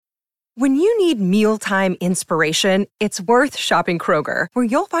When you need mealtime inspiration, it's worth shopping Kroger, where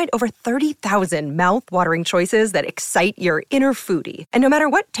you'll find over 30,000 mouth-watering choices that excite your inner foodie. And no matter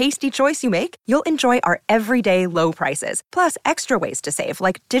what tasty choice you make, you'll enjoy our everyday low prices, plus extra ways to save,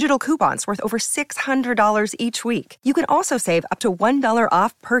 like digital coupons worth over $600 each week. You can also save up to $1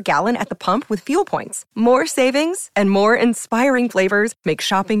 off per gallon at the pump with fuel points. More savings and more inspiring flavors make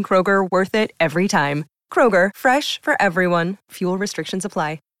shopping Kroger worth it every time. Kroger, fresh for everyone. Fuel restrictions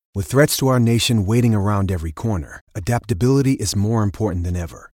apply. With threats to our nation waiting around every corner, adaptability is more important than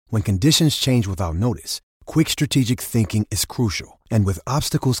ever. When conditions change without notice, quick strategic thinking is crucial. And with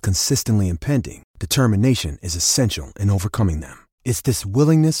obstacles consistently impending, determination is essential in overcoming them. It's this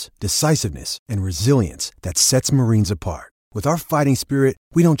willingness, decisiveness, and resilience that sets Marines apart. With our fighting spirit,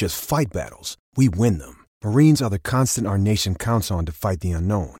 we don't just fight battles, we win them. Marines are the constant our nation counts on to fight the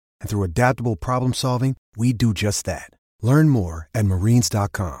unknown. And through adaptable problem solving, we do just that. Learn more at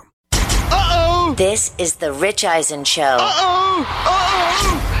Marines.com. Uh-oh! This is the Rich Eisen Show. Uh-oh!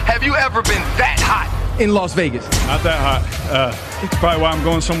 Uh-oh! Have you ever been that hot in Las Vegas? Not that hot. Probably why I'm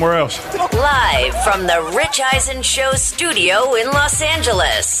going somewhere else. Live from the Rich Eisen Show studio in Los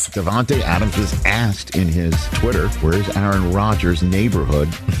Angeles. Davante Adams was asked in his Twitter, where's Aaron Rodgers' neighborhood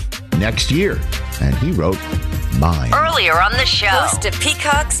next year? And he wrote, mine. Earlier on the show, host of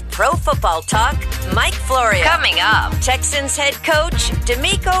Peacock's Pro Football Talk, Mike Florio. Coming up, Texans head coach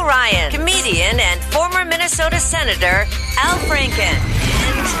DeMeco Ryan, comedian and former Minnesota Senator Al Franken.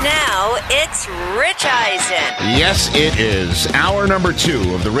 And now it's Rich Eisen. Yes, it is. Hour number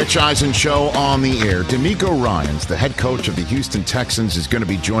 2 of the Rich Eisen Show on the air. DeMeco Ryans, the head coach of the Houston Texans, is going to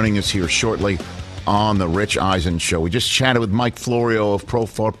be joining us here shortly on the Rich Eisen Show. We just chatted with Mike Florio of Pro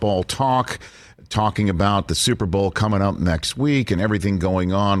Football Talk, talking about the Super Bowl coming up next week and everything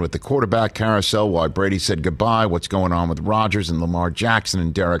going on with the quarterback carousel, why Brady said goodbye, what's going on with Rodgers and Lamar Jackson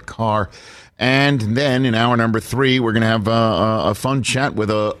and Derek Carr. And then in hour number 3, we're going to have a fun chat with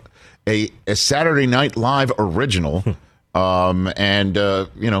a Saturday Night Live original and a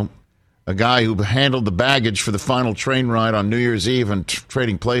guy who handled the baggage for the final train ride on New Year's Eve and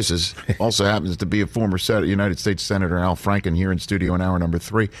trading places. Also happens to be a former United States Senator Al Franken here in studio in hour number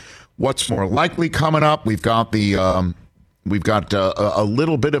 3. What's more likely coming up? We've got a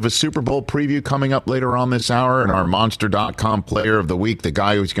little bit of a Super Bowl preview coming up later on this hour, and our Monster.com player of the week, the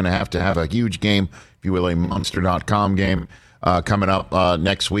guy who's going to have a huge game, if you will, a Monster.com game coming up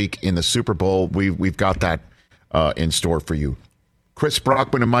next week in the Super Bowl. We've got that in store for you. Chris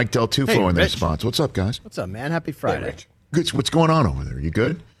Brockman and Mike Del Tufo in their spots. What's up, guys? What's up, man? Happy Friday. Hey, good. What's going on over there? You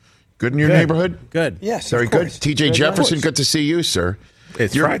good? Good in your neighborhood? Good. Yes, very good. TJ Jefferson, good to see you, sir.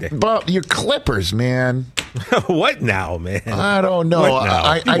 It's Friday. But your Clippers, man. What now, man? I don't know.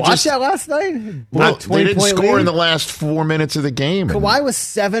 I watched that last night? Well, they didn't score in the last 4 minutes of the game. Kawhi was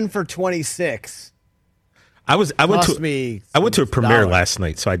 7 for 26. I went to a premiere last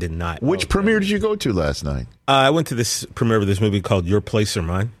night, so I did not. Which premiere did you go to last night? I went to this premiere of this movie called Your Place or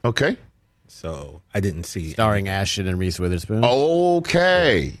Mine. Okay. So I didn't see. Starring Ashton and Reese Witherspoon.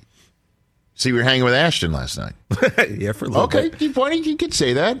 Okay. So you were hanging with Ashton last night? Yeah, for a little bit. Okay, you could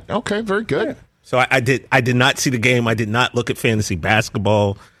say that. Okay, very good. Yeah. So I did not see the game. I did not look at fantasy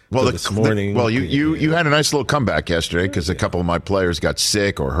basketball this morning. You had a nice little comeback yesterday because a couple of my players got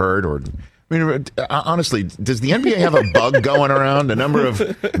sick or hurt or. I mean, honestly, does the NBA have a bug going around? A number of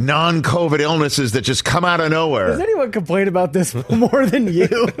non-COVID illnesses that just come out of nowhere. Does anyone complain about this more than you?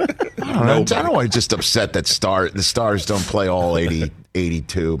 I don't know. I'm just upset that the Stars don't play all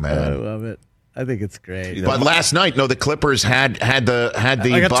 82, man. I love it. I think it's great. But last night, the Clippers had the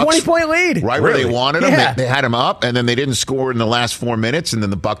like Bucks, a 20-point lead, right where they wanted them. Yeah. They had them up, and then they didn't score in the last 4 minutes, and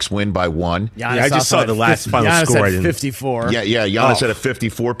then the Bucks win by 1. I just saw the last final score. Giannis had 54. Yeah. Giannis had a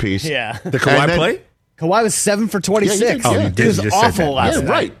 54 piece. Yeah. The Kawhi play? Kawhi was 7 for 26. Yeah, it was awful last night.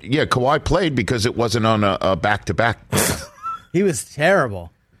 Right. Yeah, Kawhi played because it wasn't on a back-to-back. He was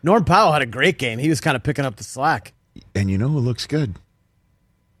terrible. Norm Powell had a great game. He was kind of picking up the slack. And you know who looks good?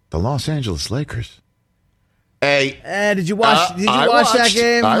 The Los Angeles Lakers. Hey, did you watch that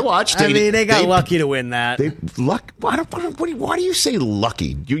game? I watched. I mean, they got lucky to win that. Why do you say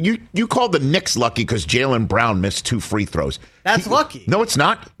lucky? You called the Knicks lucky because Jaylen Brown missed 2 free throws. That's lucky. No, it's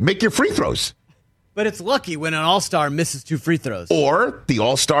not. Make your free throws. But it's lucky when an all-star misses 2 free throws. Or the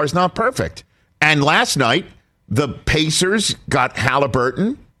all-star is not perfect. And last night, the Pacers got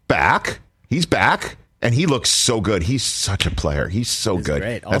Halliburton back. He's back. And he looks so good. He's such a player. He's so good.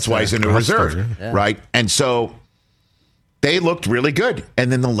 Great. That's why he's in the reserve, right? And so they looked really good.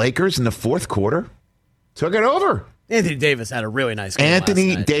 And then the Lakers in the fourth quarter took it over. Anthony Davis had a really nice game Anthony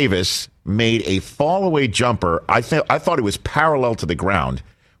last night. Davis made a fall-away jumper. I thought it was parallel to the ground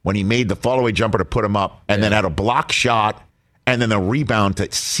when he made the fall-away jumper to put him up and then had a block shot and then a rebound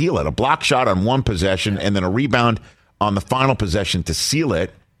to seal it. A block shot on one possession and then a rebound on the final possession to seal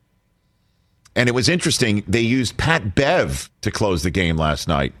it. And it was interesting. They used Pat Bev to close the game last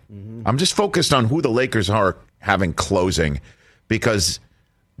night. Mm-hmm. I'm just focused on who the Lakers are having closing because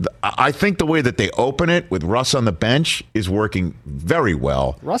I think the way that they open it with Russ on the bench is working very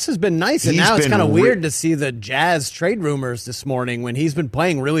well. Russ has been nice, and now it's kind of weird to see the Jazz trade rumors this morning when he's been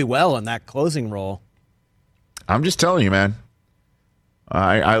playing really well in that closing role. I'm just telling you, man.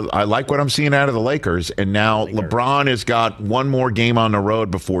 I like what I'm seeing out of the Lakers, and now LeBron has got one more game on the road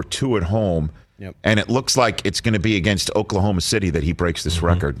before 2 at home, and it looks like it's going to be against Oklahoma City that he breaks this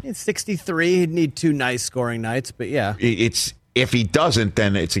record. It's 63. He'd need 2 nice scoring nights, but yeah. If he doesn't,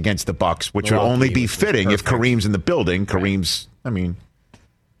 then it's against the Bucks, which would only be fitting if Kareem's in the building. Kareem's,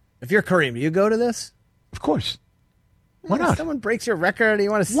 if you're Kareem, do you go to this? Of course. Why not? If someone breaks your record, you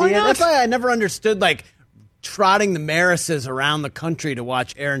want to see it. That's why I never understood, trotting the Marises around the country to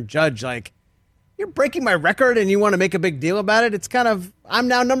watch Aaron Judge. You're breaking my record and you want to make a big deal about it? It's kind of, I'm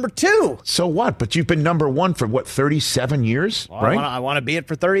now number 2. So what? But you've been number 1 for, 37 years, right? I want to be it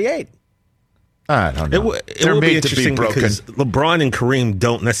for 38. I don't know. It will be interesting because LeBron and Kareem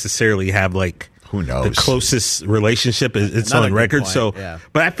don't necessarily have, who knows? The closest relationship. It's on record. So,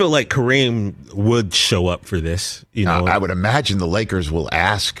 but I feel like Kareem would show up for this. I would imagine the Lakers will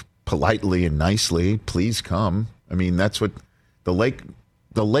ask politely and nicely, please come. That's what the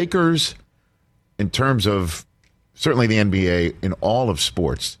Lakers, in terms of certainly the NBA, in all of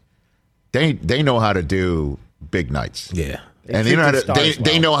sports, they know how to do big nights. Yeah, and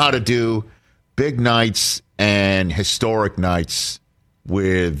they know how to do big nights and historic nights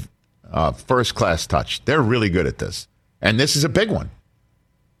with first class touch. They're really good at this, and this is a big one.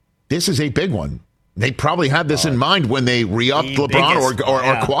 This is a big one. They probably had this in mind when they re-upped LeBron or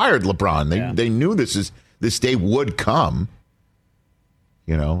acquired LeBron. They knew this day would come,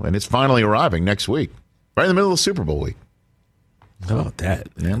 and it's finally arriving next week, right in the middle of the Super Bowl week. How about that?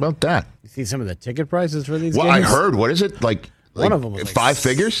 Yeah, about that. You see some of the ticket prices for these games? Well, I heard, what is it? One of them was 5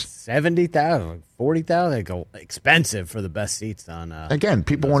 figures? 70,000, 40,000. They go expensive for the best seats on. Again,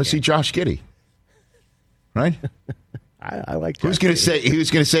 people want to see Josh Giddey, right? I like. He was going to say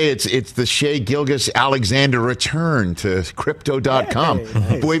it's the Shea Gilgeous-Alexander return to Crypto.com.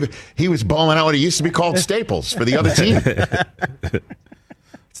 Hey. Boy, he was balling out what he used to be called Staples for the other team.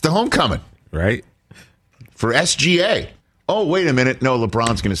 It's the homecoming, right? For SGA. Oh, wait a minute. No,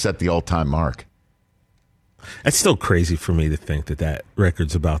 LeBron's going to set the all-time mark. It's still crazy for me to think that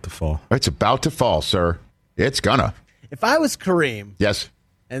record's about to fall. It's about to fall, sir. It's gonna. If I was Kareem, yes,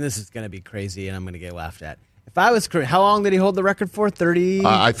 and this is going to be crazy, and I'm going to get laughed at. If I was Kareem, how long did he hold the record for? 30?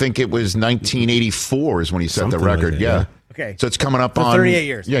 I think it was 1984 is when he set the record. Yeah. Okay. So it's coming up for on 38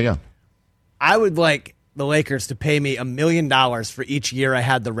 years. Yeah. I would like the Lakers to pay me $1 million for each year I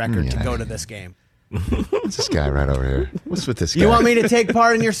had the record to go to this game. What's this guy right over here? What's with this guy? You want me to take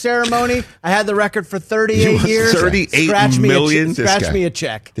part in your ceremony? I had the record for 38 years. 38 million? Scratch me a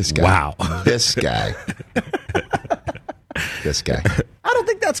check. This guy. Wow. This guy. This guy. I don't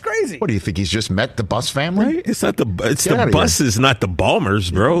think that's crazy. What do you think? He's just met the Bus family? Right? It's the buses, not the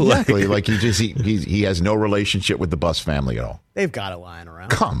Balmers, bro. Exactly. He has no relationship with the Bus family at all. They've got it lying around.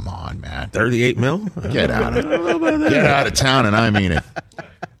 Come on, man. 38 mil? Get out of town, and I mean it.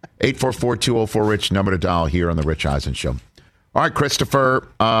 844-204-RICH, number to dial here on the Rich Eisen Show. All right, Christopher,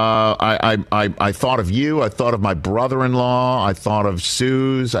 I thought of you. I thought of my brother-in-law. I thought of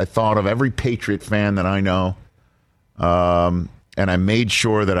Suze. I thought of every Patriot fan that I know. And I made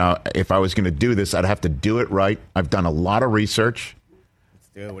sure that if I was going to do this, I'd have to do it right. I've done a lot of research. Let's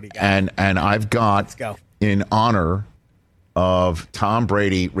do it. What do you got? And I've got, let's go. In honor of Tom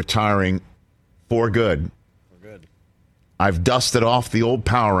Brady retiring for good, I've dusted off the old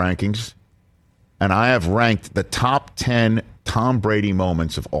power rankings, and I have ranked the top 10 Tom Brady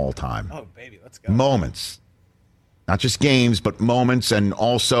moments of all time. Oh, baby, let's go. Moments. Not just games, but moments, and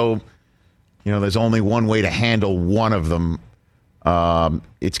also, there's only one way to handle one of them.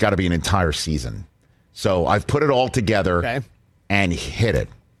 It's got to be an entire season. So I've put it all together and hit it.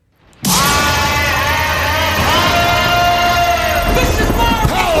 This is my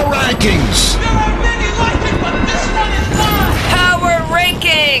Power rankings! There are many like it, but this one is mine! Power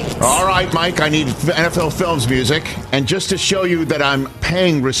rankings! All right, Mike, I need NFL Films music. And just to show you that I'm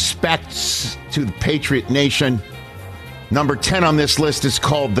paying respects to the Patriot Nation, number 10 on this list is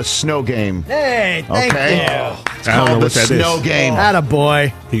called The Snow Game. Hey, thank you. It's called The Snow Game. Attaboy.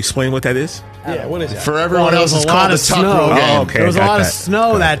 Can you explain what that is? Yeah, what is that? For everyone else, it's called the Tuck Rule Game. Oh, okay, there was a lot of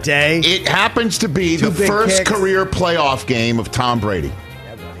snow that day. It happens to be the first career playoff game of Tom Brady.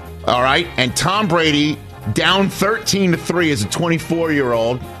 All right, and Tom Brady down 13-3 as a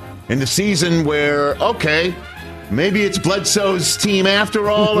 24-year-old in the season where, okay, maybe it's Bledsoe's team after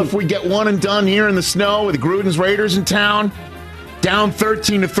all if we get one and done here in the snow with Gruden's Raiders in town. Down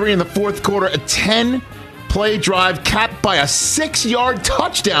 13-3 in the fourth quarter, a 10-play drive capped by a 6-yard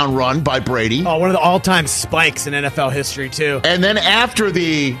touchdown run by Brady. Oh, one of the all-time spikes in NFL history, too. And then after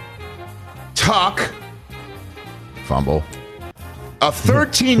the tuck, fumble, a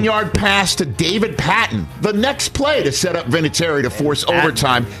 13-yard pass to David Patton, the next play to set up Vinatieri to force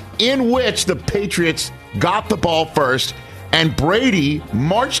overtime, in which the Patriots got the ball first, and Brady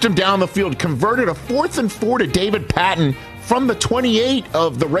marched him down the field, converted a 4th and 4 to David Patton from the 28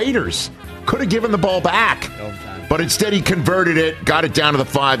 of the Raiders. Could have given the ball back, but instead he converted it, got it down to the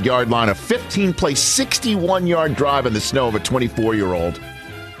 5-yard line, a 15-play, 61-yard drive in the snow of a 24-year-old.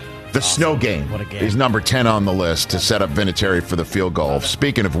 The snow game is number 10 on the list to set up Vinatieri for the field goal.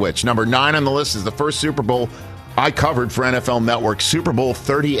 Speaking of which, number 9 on the list is the first Super Bowl I covered for NFL Network, Super Bowl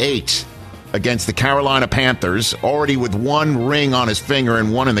 38 against the Carolina Panthers, already with one ring on his finger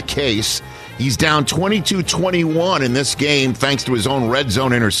and one in the case. He's down 22-21 in this game thanks to his own red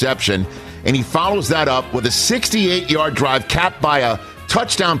zone interception, and he follows that up with a 68-yard drive capped by a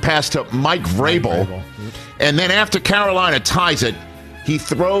touchdown pass to Mike Vrabel. And then after Carolina ties it, he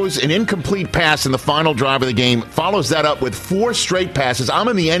throws an incomplete pass in the final drive of the game, follows that up with 4 straight passes. I'm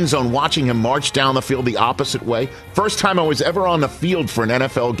in the end zone watching him march down the field the opposite way. First time I was ever on the field for an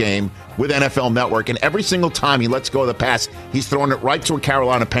NFL game with NFL Network, and every single time he lets go of the pass, he's throwing it right to a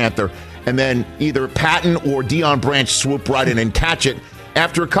Carolina Panther, and then either Patton or Deion Branch swoop right in and catch it.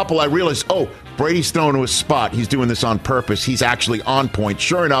 After a couple, I realized, Brady's throwing to a spot. He's doing this on purpose. He's actually on point.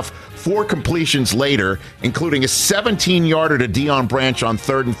 Sure enough, 4 completions later, including a 17-yarder to Deion Branch on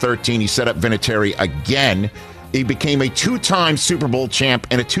 3rd and 13. He set up Vinatieri again. He became a 2-time Super Bowl champ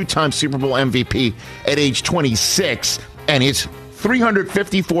and a 2-time Super Bowl MVP at age 26. And his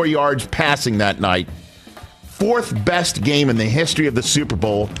 354 yards passing that night, 4th best game in the history of the Super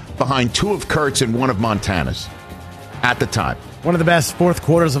Bowl, behind 2 of Kurt's and 1 of Montana's at the time. One of the best fourth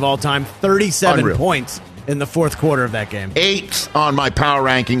quarters of all time, 37 points in the fourth quarter of that game. 8th on my power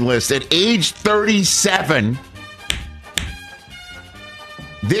ranking list. At age 37,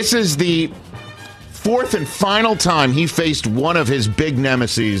 this is the 4th and final time he faced one of his big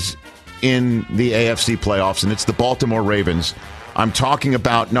nemeses in the AFC playoffs, and it's the Baltimore Ravens. I'm talking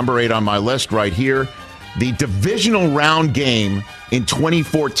about number 8 on my list right here, the divisional round game in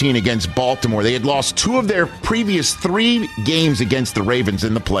 2014 against Baltimore. They had lost 2 of their previous 3 games against the Ravens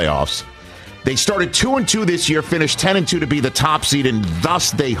in the playoffs. They started 2-2 this year, finished 10-2 to be the top seed, and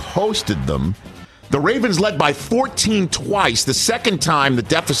thus they hosted them. The Ravens led by 14 twice. The second time, the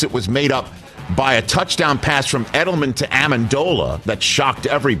deficit was made up by a touchdown pass from Edelman to Amendola that shocked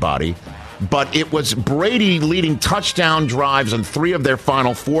everybody. But it was Brady leading touchdown drives on 3 of their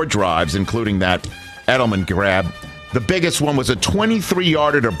final 4 drives, including that Edelman grab. The biggest one was a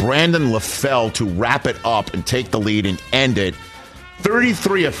 23-yarder to Brandon LaFell to wrap it up and take the lead and end it.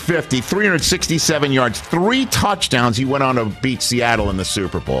 33 of 50, 367 yards, 3 touchdowns. He went on to beat Seattle in the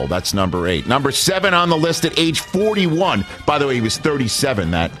Super Bowl. That's number 8. Number 7 on the list at age 41. By the way, he was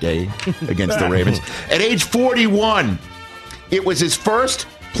 37 that day against the Ravens. At age 41, it was his first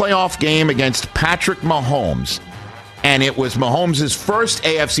playoff game against Patrick Mahomes. And it was Mahomes' first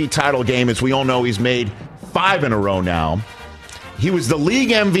AFC title game. As we all know, he's made 5 in a row now. He was the league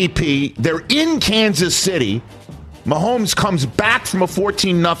MVP. They're in Kansas City. Mahomes comes back from a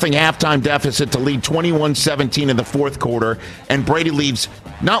 14-0 halftime deficit to lead 21-17 in the fourth quarter, and Brady leaves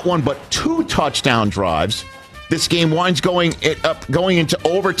not 1 but 2 touchdown drives. This game winds going into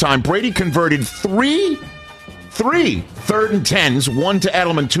overtime. Brady converted 3 third and 10s, 1 to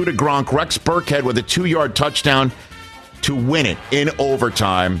Edelman, 2 to Gronk. Rex Burkhead with a 2-yard touchdown to win it in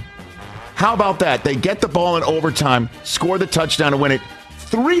overtime. How about that? They get the ball in overtime, score the touchdown to win it.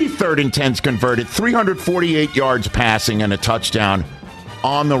 3 third and 10s converted, 348 yards passing, and a touchdown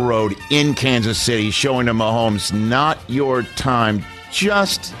on the road in Kansas City, showing to Mahomes, not your time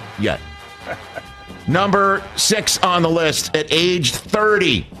just yet. Number 6 on the list at age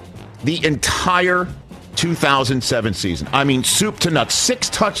 30, the entire 2007 season. I mean, soup to nuts. 6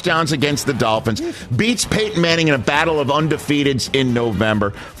 touchdowns against the Dolphins. Beats Peyton Manning in a battle of undefeateds in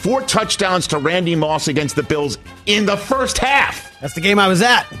November. 4 touchdowns to Randy Moss against the Bills in the first half. That's the game I was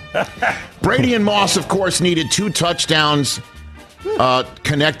at. Brady and Moss, of course, needed 2 touchdowns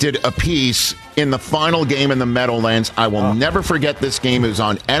connected apiece in the final game in the Meadowlands. I will never forget this game. It was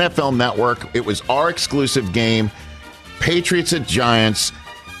on NFL Network. It was our exclusive game. Patriots at Giants.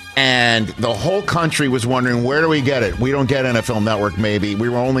 And the whole country was wondering, where do we get it? We don't get NFL Network, maybe. We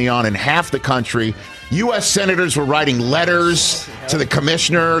were only on in half the country. U.S. senators were writing letters to the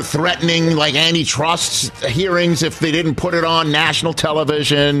commissioner threatening like antitrust hearings if they didn't put it on national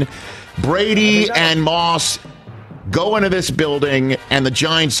television. Brady and Moss go into this building, and the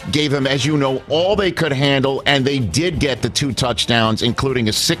Giants gave them, as you know, all they could handle, and they did get the 2 touchdowns, including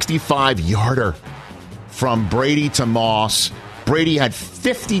a 65-yarder from Brady to Moss. Brady had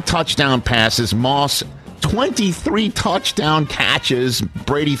 50 touchdown passes. Moss, 23 touchdown catches.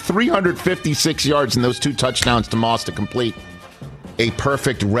 Brady, 356 yards in those 2 touchdowns to Moss to complete a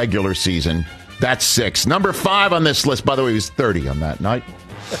perfect regular season. That's 6. Number 5 on this list, by the way, he was 30 on that night.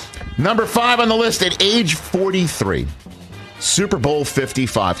 Number 5 on the list at age 43, Super Bowl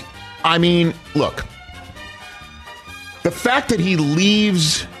 55. I mean, look, the fact that he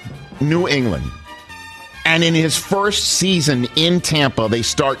leaves New England, and in his first season in Tampa, they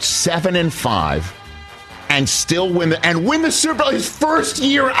start 7-5 and still win the Super Bowl his first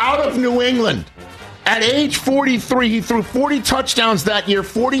year out of New England. At age 43, he threw 40 touchdowns that year,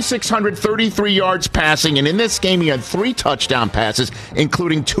 4,633 yards passing, and in this game he had 3 touchdown passes,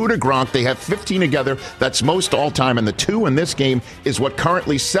 including 2 to Gronk. They have 15 together. That's most all-time, and the 2 in this game is what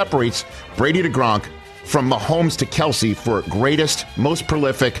currently separates Brady to Gronk from Mahomes to Kelsey for greatest, most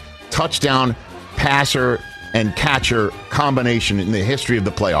prolific touchdown passer and catcher combination in the history of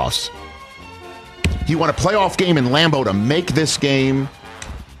the playoffs. He won a playoff game in Lambeau to make this game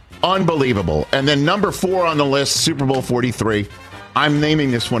unbelievable. And then number 4 on the list, Super Bowl 43. I'm naming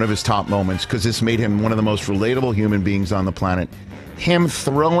this one of his top moments because this made him one of the most relatable human beings on the planet. Him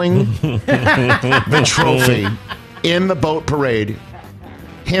throwing the trophy in the boat parade.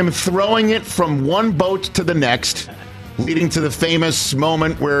 Him throwing it from one boat to the next, leading to the famous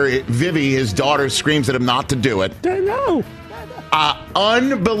moment where Vivi, his daughter, screams at him not to do it. No.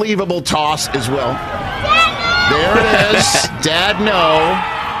 Unbelievable toss as well. There it is. Dad,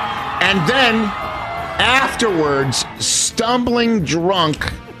 no. And then, afterwards, stumbling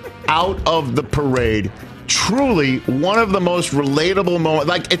drunk out of the parade. Truly one of the most relatable moments.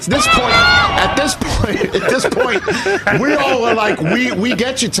 Like, it's this point, at this point, we all are like, we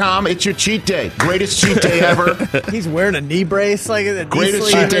get you, Tom. It's your cheat day. Greatest cheat day ever. He's wearing a knee brace. Like a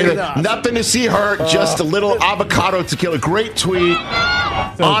greatest cheat day. Nothing to see hurt, just a little avocado tequila. Great tweet.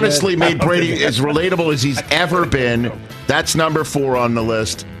 So honestly, made Brady as relatable as he's ever been. That's number 4 on the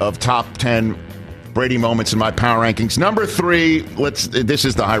list of top 10 Brady moments in my power rankings. Number 3, this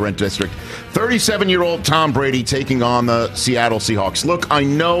is the high rent district. 37-year-old Tom Brady taking on the Seattle Seahawks. Look, I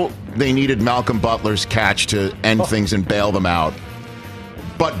know they needed Malcolm Butler's catch to end things and bail them out.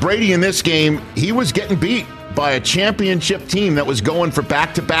 But Brady in this game, he was getting beat by a championship team that was going for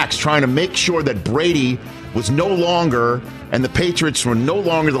back-to-backs, trying to make sure that Brady was no longer, and the Patriots were no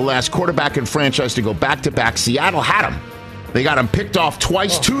longer the last quarterback in franchise to go back-to-back. Seattle had him. They got him picked off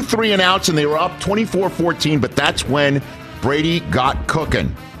twice, 2 3-and-outs, and they were up 24-14, but that's when Brady got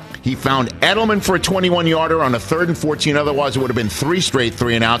cooking. He found Edelman for a 21-yarder on a 3rd and 14. Otherwise, it would have been 3 straight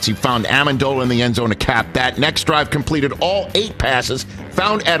 3-and-outs. He found Amendola in the end zone to cap that. Next drive completed all 8 passes,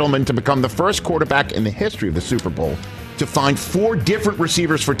 found Edelman to become the first quarterback in the history of the Super Bowl to find 4 different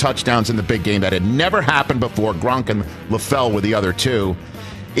receivers for touchdowns in the big game. That had never happened before. Gronk and LaFell were the other 2.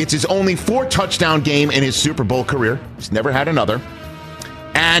 It's his only 4-touchdown game in his Super Bowl career. He's never had another.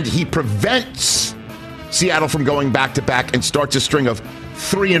 And he prevents Seattle from going back-to-back and starts a string of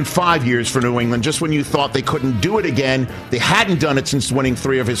 3 and 5 years for New England. Just when you thought they couldn't do it again, they hadn't done it since winning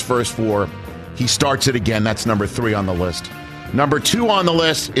 3 of his first 4. He starts it again. That's number 3 on the list. Number 2 on the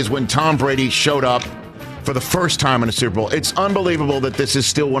list is when Tom Brady showed up for the first time in a Super Bowl. It's unbelievable that this is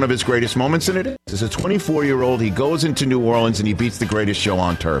still one of his greatest moments, and it is. As a 24-year-old, he goes into New Orleans and he beats the greatest show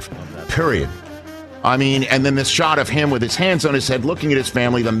on turf. Period. I mean, and then this shot of him with his hands on his head looking at his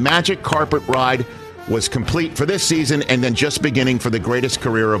family. The magic carpet ride was complete for this season and then just beginning for the greatest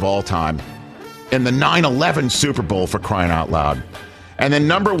career of all time. In the 9/11 Super Bowl, for crying out loud. And then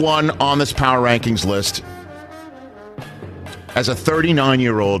number 1 on this power rankings list, as a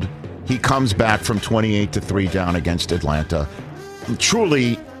 39-year-old, he comes back from 28-3 down against Atlanta.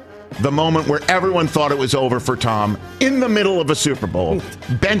 Truly, the moment where everyone thought it was over for Tom in the middle of a Super Bowl.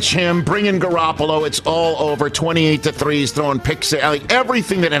 Bench him, bring in Garoppolo. It's all over. 28-3. He's throwing picks.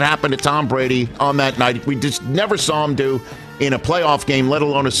 Everything that had happened to Tom Brady on that night, we just never saw him do in a playoff game, let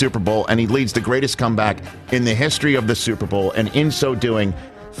alone a Super Bowl. And he leads the greatest comeback in the history of the Super Bowl. And in so doing,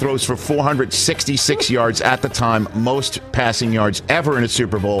 throws for 466 yards at the time, most passing yards ever in a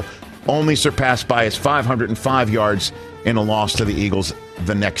Super Bowl, only surpassed by his 505 yards in a loss to the Eagles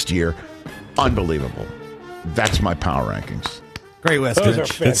the next year. Unbelievable. That's my power rankings. Great list, Those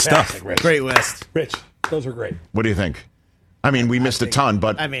Rich. are Good stuff. fantastic, Rich. Great list. Rich, those are great. What do you think? I mean, we missed a ton,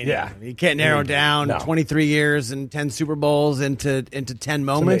 but Yeah. You can't narrow down No. 23 years and 10 Super Bowls into 10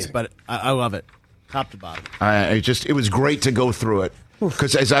 moments, amazing. but I love it, top to bottom. it was great to go through it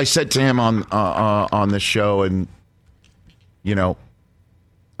because, as I said to him on the show, and the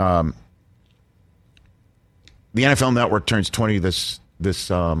NFL Network turns 20 this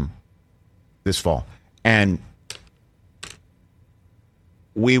fall, and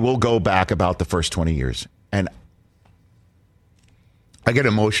we will go back about the first 20 years, and I get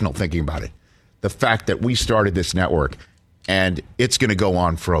emotional thinking about it. The fact that we started this network, and it's going to go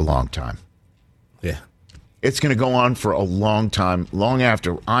on for a long time. Yeah. It's going to go on for a long time, long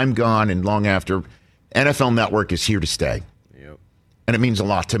after I'm gone and long after NFL Network is here to stay. Yep. And it means a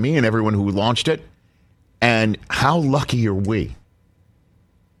lot to me and everyone who launched it. And how lucky are we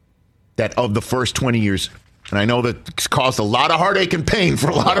that of the first 20 years, and I know that it's caused a lot of heartache and pain for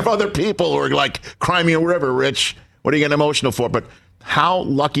a lot of other people who are like, cry me a river, Rich. What are you getting emotional for? But how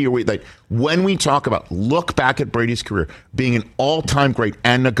lucky are we that when we talk about, look back at Brady's career, being an all-time great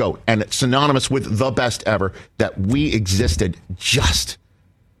and a GOAT, and it's synonymous with the best ever, that we existed just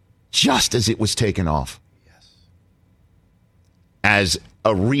as it was taken off. Yes. As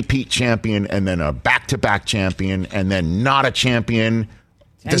a repeat champion and then a back-to-back champion and then not a champion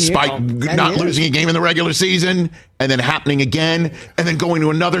despite not losing a game in the regular season and then happening again and then going to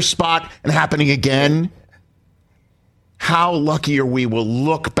another spot and happening again. How lucky are we? We'll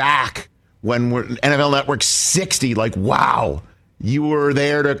look back when we're NFL Network 60, like, wow, you were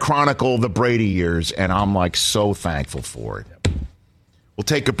there to chronicle the Brady years, and I'm like so thankful for it. We'll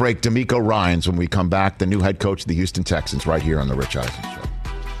take a break. DeMeco Ryans when we come back, the new head coach of the Houston Texans, right here on the Rich Eisen Show.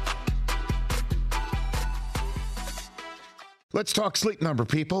 Let's talk Sleep Number,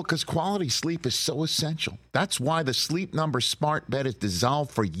 people, because quality sleep is so essential. That's why the Sleep Number smart bed is designed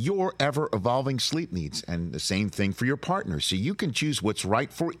for your ever-evolving sleep needs, and the same thing for your partner, so you can choose what's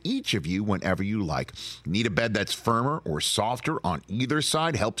right for each of you whenever you like. Need a bed that's firmer or softer on either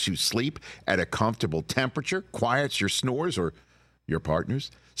side, helps you sleep at a comfortable temperature, quiets your snores or your partner's?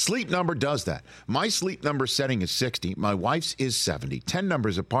 Sleep Number does that. My Sleep Number setting is 60. My wife's is 70. 10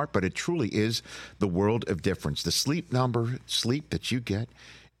 numbers apart, but it truly is the world of difference. The Sleep Number sleep that you get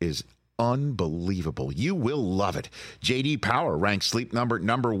is unbelievable. You will love it. J.D. Power ranks Sleep Number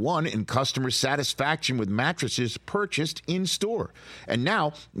number 1 in customer satisfaction with mattresses purchased in store. And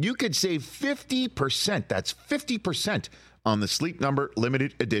now you could save 50%. That's 50% on the Sleep Number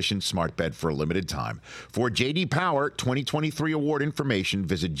limited edition smart bed for a limited time. For J.D. Power 2023 award information,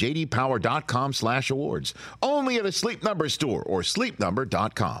 visit jdpower.com/awards. Only at a Sleep Number store or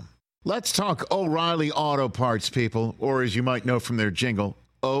sleepnumber.com. Let's talk O'Reilly Auto Parts, people, or as you might know from their jingle,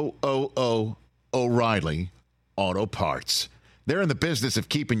 O'Reilly Auto Parts. They're in the business of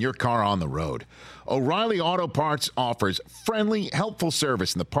keeping your car on the road. O'Reilly Auto Parts offers friendly, helpful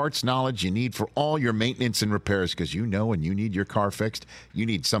service and the parts knowledge you need for all your maintenance and repairs, because you know when you need your car fixed, you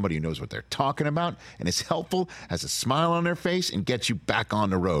need somebody who knows what they're talking about and is helpful, has a smile on their face, and gets you back on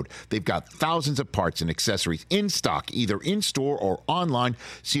the road. They've got thousands of parts and accessories in stock, either in-store or online,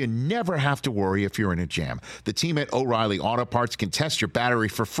 so you never have to worry if you're in a jam. The team at O'Reilly Auto Parts can test your battery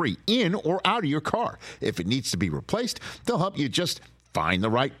for free in or out of your car. If it needs to be replaced, they'll help you just find the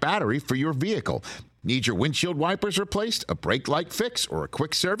right battery for your vehicle. Need your windshield wipers replaced, a brake light fix, or a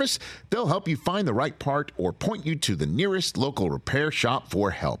quick service? They'll help you find the right part or point you to the nearest local repair shop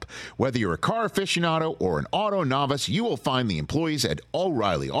for help. Whether you're a car aficionado or an auto novice, you will find the employees at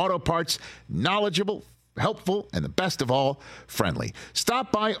O'Reilly Auto Parts knowledgeable, helpful, and the best of all, friendly.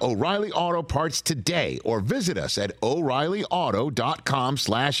 Stop by O'Reilly Auto Parts today or visit us at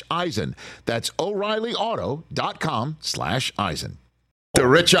O'ReillyAuto.com/Eisen. That's O'ReillyAuto.com/Eisen. The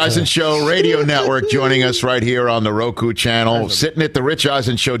Rich Eisen Show Radio Network joining us right here on the Roku channel. Sitting at the Rich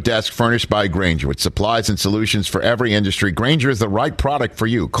Eisen Show desk, furnished by Grainger, with supplies and solutions for every industry. Grainger is the right product for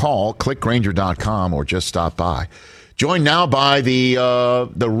you. Call, clickgrainger.com, or just stop by. Joined now by the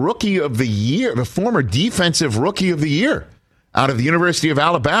Rookie of the Year, the former Defensive Rookie of the Year out of the University of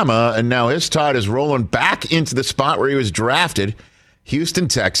Alabama, and now his tide is rolling back into the spot where he was drafted, Houston,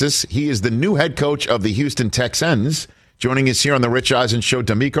 Texas. He is the new head coach of the Houston Texans. Joining us here on the Rich Eisen Show,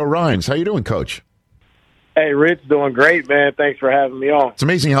 DeMeco Ryans. How you doing, Coach? Hey, Rich, doing great, man. Thanks for having me on. It's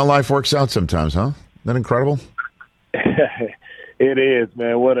amazing how life works out sometimes, huh? Isn't that incredible? It is,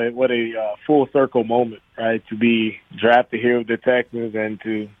 man. What a full circle moment, right? To be drafted here with the Texans and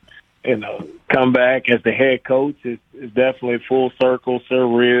to, come back as the head coach is definitely full circle,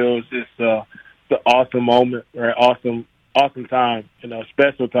 surreal. It's just the awesome moment, right? Awesome time.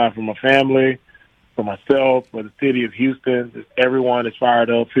 Special time for my family, for myself, for the city of Houston. Just everyone is fired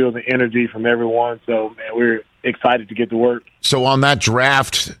up, feel the energy from everyone. So, man, we're excited to get to work. So on that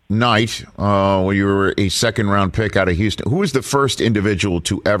draft night, when you were a second-round pick out of Houston, who was the first individual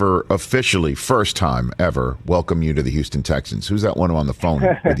to ever officially, first time ever, welcome you to the Houston Texans? Who's that one on the phone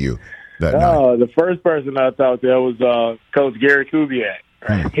with you that night? The first person I talked to was Coach Gary Kubiak.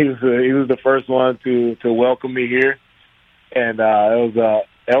 Right? He was the first one to welcome me here, and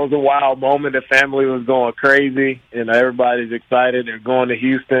that was a wild moment. The family was going crazy, and everybody's excited. They're going to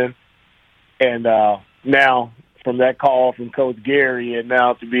Houston, and now from that call from Coach Gary, and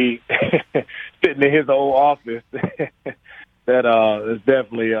now to be sitting in his old office, that is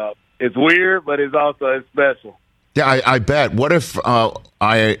definitely it's weird, but it's special. Yeah, I bet. What if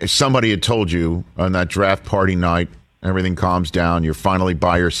somebody had told you on that draft party night, everything calms down, you're finally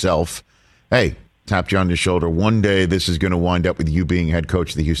by yourself, hey, tapped you on the shoulder, one day this is going to wind up with you being head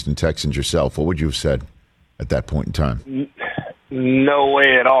coach of the Houston Texans yourself, what would you have said at that point in time? No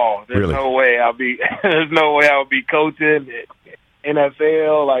way at all. There's really? No way I'll be. There's no way I would be coaching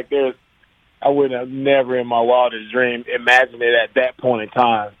NFL. I would have never in my wildest dream imagined it at that point in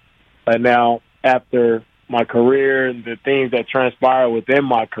time. But now, after my career and the things that transpire within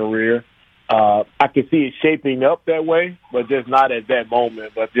my career, I can see it shaping up that way, but just not at that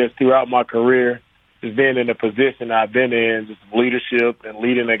moment. But just throughout my career, just being in the position I've been in, just leadership and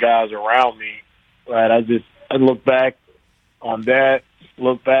leading the guys around me, right? I look back on that,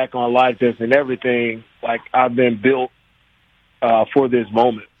 look back on life just and everything, like I've been built for this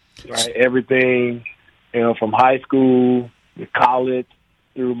moment, right? Everything, from high school to college,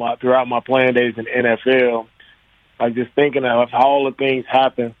 throughout my playing days in the NFL, like just thinking of how all the things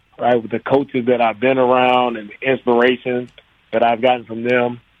happen, right, with the coaches that I've been around and the inspiration that I've gotten from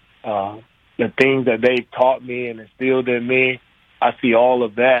them, the things that they've taught me and instilled in me, I see all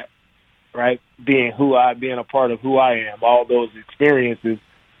of that, right, being a part of who I am. All those experiences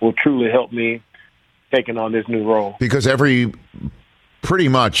will truly help me taking on this new role. Because pretty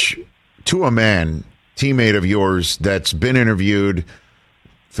much to a man, teammate of yours that's been interviewed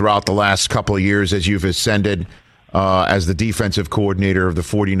throughout the last couple of years as you've ascended as the defensive coordinator of the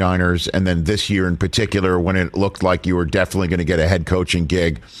 49ers, and then this year in particular when it looked like you were definitely going to get a head coaching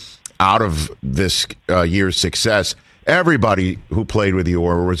gig out of this year's success, everybody who played with you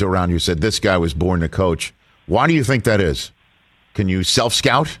or was around you said this guy was born to coach. Why do you think that is? Can you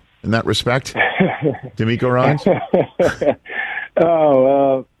self-scout in that respect, DeMeco Ryans?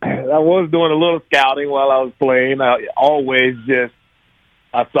 I was doing a little scouting while I was playing.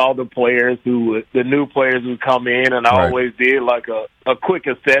 I saw the new players who come in, and I always did like a quick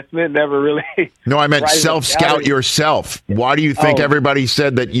assessment. Never really. No, I meant self-scout yourself. Why do you think everybody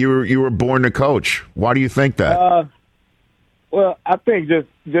said that you were born to coach? Why do you think that? Well, I think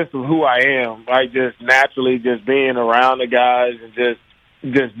just who I am, right? Just naturally, just being around the guys and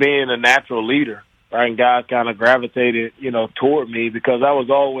just being a natural leader, right? And guys kind of gravitated, toward me because I was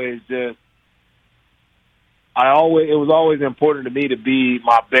always it was always important to me to be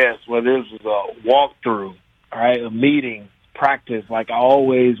my best, whether this was a walkthrough, right, a meeting, practice. Like I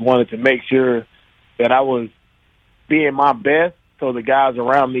always wanted to make sure that I was being my best so the guys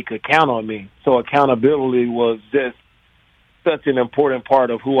around me could count on me. So accountability was just such an important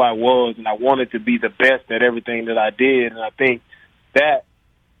part of who I was, and I wanted to be the best at everything that I did. And I think that,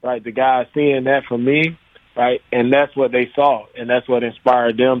 right, the guys seeing that from me, right, and that's what they saw, and that's what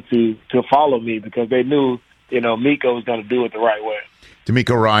inspired them to follow me because they knew, Miko was going to do it the right way.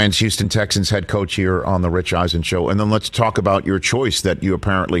 DeMeco Ryans, Houston Texans head coach here on the Rich Eisen Show. And then let's talk about your choice that you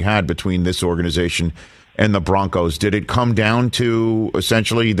apparently had between this organization and the Broncos. Did it come down to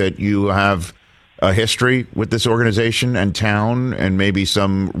essentially that you have a history with this organization and town and maybe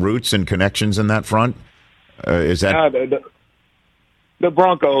some roots and connections in that front? Is that... The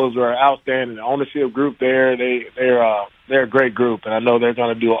Broncos are outstanding. The ownership group there, they're a great group, and I know they're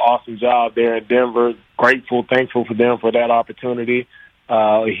going to do an awesome job there in Denver. Grateful, thankful for them for that opportunity.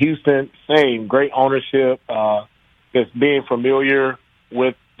 Houston, same, great ownership. Just being familiar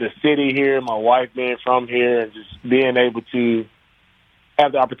with the city here, my wife being from here, and just being able to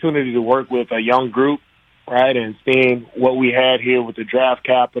have the opportunity to work with a young group, right, and seeing what we had here with the draft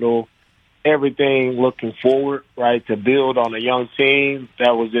capital, everything looking forward, right, to build on a young team.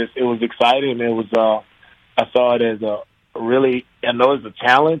 It was exciting. I saw it as I know it's a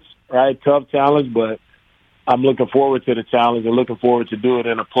challenge, right, tough challenge, but I'm looking forward to the challenge and looking forward to do it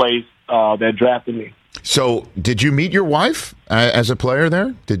in a place that drafted me. So, did you meet your wife as a player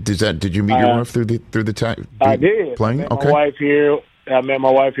there? Did you meet your wife through the time? I did. Playing? I met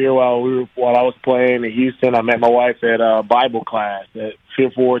my wife here while I was playing in Houston. I met my wife at Bible class at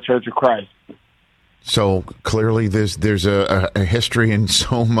Fifth Ward Church of Christ. So clearly there's a history and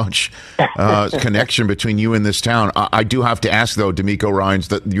so much connection between you and this town. I do have to ask, though, DeMeco Ryans,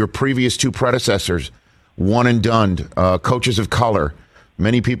 that your previous two predecessors, one and done, coaches of color,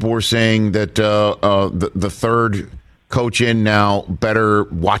 many people were saying that the third coach in now better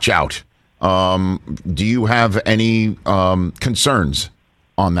watch out. Do you have any concerns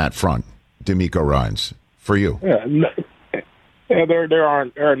on that front, DeMeco Ryans, for you? Yeah, there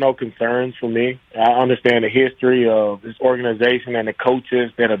are no concerns for me. I understand the history of this organization and the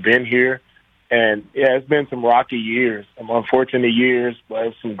coaches that have been here. And, yeah, it's been some rocky years, some unfortunate years,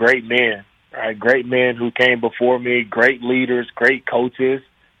 but some great men, right? Great men who came before me, great leaders, great coaches.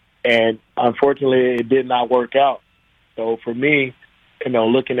 And, unfortunately, it did not work out. So, for me,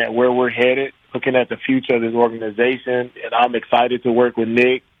 looking at where we're headed, looking at the future of this organization, and I'm excited to work with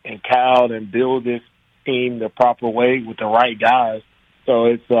Nick and Cal and build this team the proper way with the right guys. So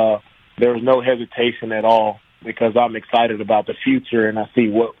it's there's no hesitation at all because I'm excited about the future and I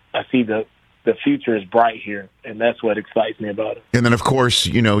see the future is bright here, and that's what excites me about it. And then, of course,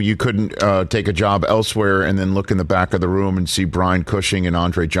 you couldn't take a job elsewhere and then look in the back of the room and see Brian Cushing and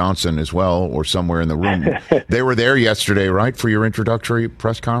Andre Johnson as well, or somewhere in the room. They were there yesterday, right, for your introductory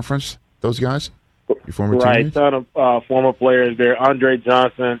press conference, those guys? Your former teammates? Ton of former players there. Andre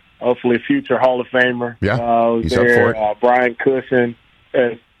Johnson, hopefully future Hall of Famer. Yeah, he's there, up for it. Brian Cushing.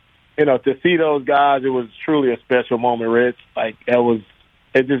 To see those guys, it was truly a special moment, Rich. Like,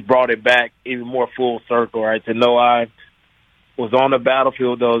 it just brought it back even more full circle, right? To know I was on the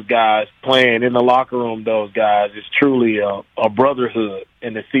battlefield with those guys, playing in the locker room with those guys. It's truly a brotherhood.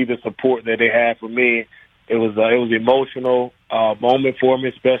 And to see the support that they had for me, it was an emotional moment for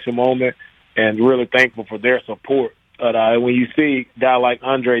me, special moment, and really thankful for their support. But when you see a guy like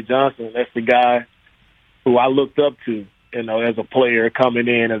Andre Johnson, that's the guy who I looked up to, as a player coming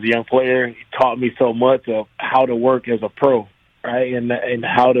in, as a young player. He taught me so much of how to work as a pro, right, and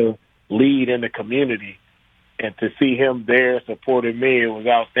how to lead in the community. And to see him there supporting me, it was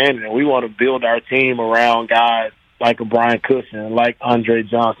outstanding. And we want to build our team around guys like a Brian Cushing, like Andre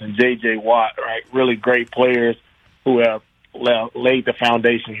Johnson, J.J. Watt, right, really great players who have laid the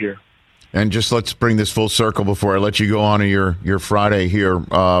foundation here. And just let's bring this full circle before I let you go on to your Friday here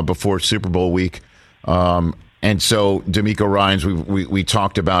before Super Bowl week. And so, DeMeco Ryans, we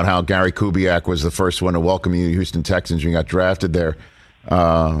talked about how Gary Kubiak was the first one to welcome you to Houston Texans. You got drafted there.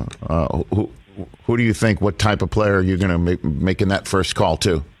 Who do you think, what type of player are you going to making that first call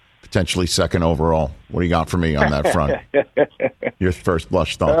to? Potentially second overall. What do you got for me on that front? Your first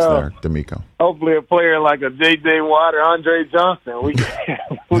blush thoughts there, DeMeco. Hopefully a player like a J.J. Watt or Andre Johnson.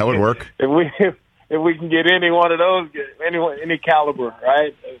 That would work. If we can get any one of those, any caliber,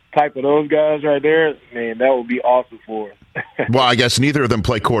 right? Type of those guys right there, man, that would be awesome for us. Well, I guess neither of them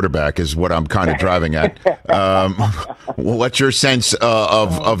play quarterback is what I'm kind of driving at. What's your sense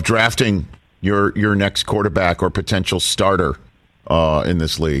of drafting your next quarterback or potential starter in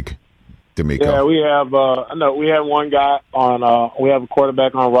this league, DeMeco? Yeah, we have one guy on. We have a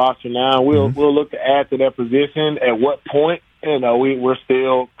quarterback on roster now. We'll look to add to that position. At what point? We're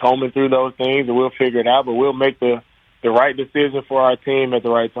still combing through those things, and we'll figure it out. But we'll make the right decision for our team at the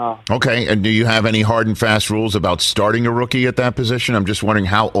right time. Okay. And do you have any hard and fast rules about starting a rookie at that position? I'm just wondering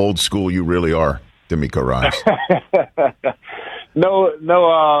how old school you really are, DeMeco Ryans. No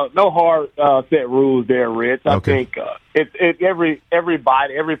hard set rules there, Rich. I think every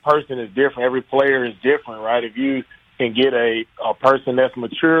person is different. Every player is different, right? If you can get a person that's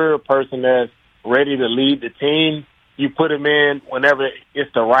mature, a person that's ready to lead the team, you put him in whenever it's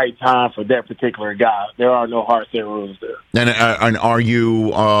the right time for that particular guy. There are no hard set rules there. And are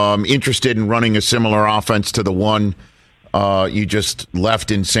you interested in running a similar offense to the one you just left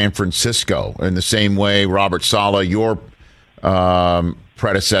in San Francisco? In the same way, Robert Saleh, your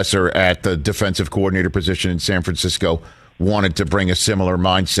predecessor at the defensive coordinator position in San Francisco, wanted to bring a similar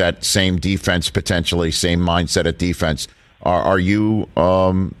mindset, same defense potentially, same mindset at defense. Are you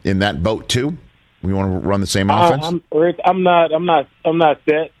in that boat too? We want to run the same offense? I'm not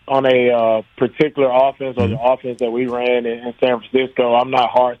set on a particular offense or the offense that we ran in San Francisco. I'm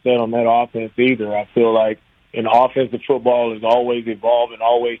not hard set on that offense either. I feel like offensive football is always evolving,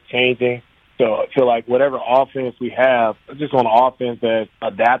 always changing. So I feel like whatever offense we have, I just want an offense that's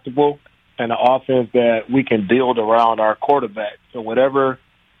adaptable and an offense that we can build around our quarterback. So however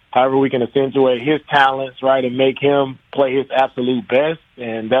we can accentuate his talents, right, and make him play his absolute best,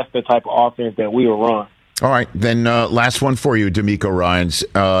 and that's the type of offense that we will run. All right, then last one for you, DeMeco Ryans.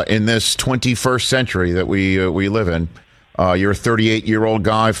 In this 21st century that we live in, you're a 38-year-old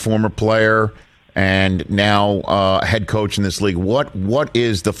guy, former player, and now head coach in this league. What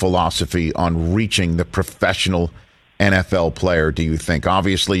is the philosophy on reaching the professional NFL player, do you think?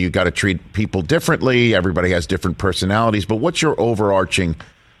 Obviously, you got to treat people differently. Everybody has different personalities. But what's your overarching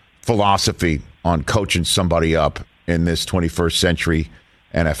philosophy on coaching somebody up in this 21st century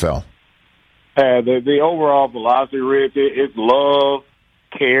NFL? The overall philosophy, Rich, is love,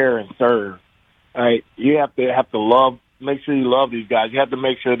 care, and serve. Right? You have to love. Make sure you love these guys. You have to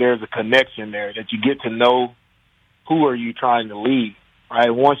make sure there's a connection there, that you get to know who are you trying to lead.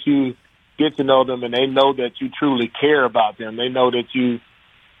 Right? Once you get to know them and they know that you truly care about them, they know that you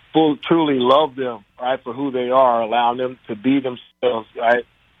truly love them, right, for who they are, allowing them to be themselves, right?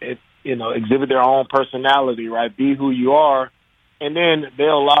 Exhibit their own personality, right? Be who you are, and then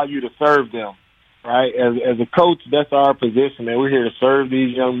they'll allow you to serve them, right? As a coach, that's our position, and we're here to serve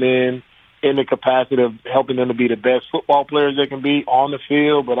these young men in the capacity of helping them to be the best football players they can be on the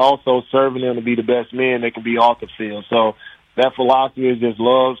field, but also serving them to be the best men they can be off the field. So that philosophy is just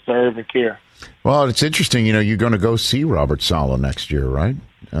love, serve, and care. Well, it's interesting. You're going to go see Robert Saleh next year, right?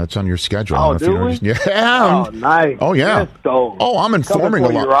 That's on your schedule. Oh, do we? Yeah. Oh, nice. Oh, yeah. Let's go. Oh, I'm informing a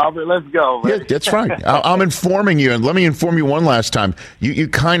lot. Robert. Let's go. Man. Yeah, that's right. I'm informing you, and let me inform you one last time. You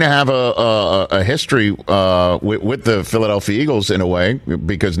kind of have a history with the Philadelphia Eagles in a way,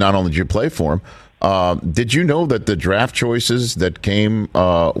 because not only did you play for them, did you know that the draft choices that came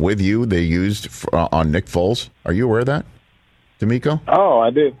with you, they used on Nick Foles? Are you aware of that, DeMeco? Oh, I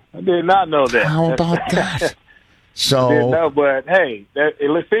did not know that. How about that? So, didn't know, but hey,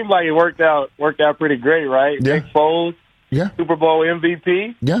 it seemed like it worked out pretty great, right? Yeah. Nick Foles, yeah, Super Bowl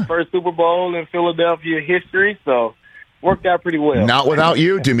MVP, yeah, first Super Bowl in Philadelphia history, so worked out pretty well. Not without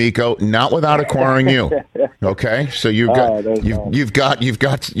you, DeMeco. Not without acquiring you. Okay, so you've got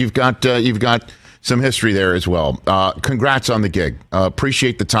some history there as well. Congrats on the gig.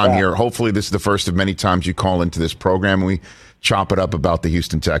 Appreciate the time here. Hopefully, this is the first of many times you call into this program and we chop it up about the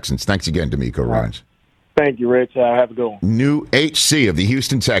Houston Texans. Thanks again, DeMeco Ryans. Thank you, Rich. Have a good one. New HC of the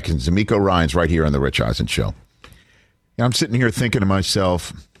Houston Texans, DeMeco Ryans, right here on the Rich Eisen Show. And I'm sitting here thinking to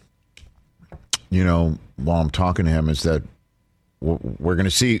myself, while I'm talking to him, is that we're going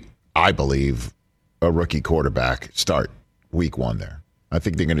to see, I believe, a rookie quarterback start week one there. I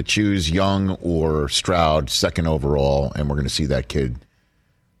think they're going to choose Young or Stroud second overall, and we're going to see that kid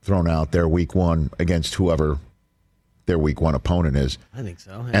thrown out there week one against whoever their week one opponent is. I think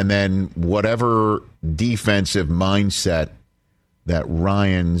so. Yeah. And then whatever defensive mindset that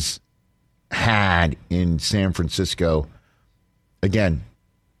Ryans had in San Francisco, again,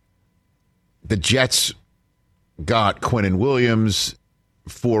 the Jets got Quinnen Williams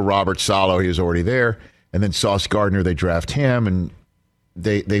for Robert Saleh. He was already there. And then Sauce Gardner, they draft him, and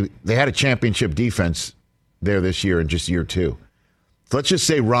they had a championship defense there this year in just year two. So let's just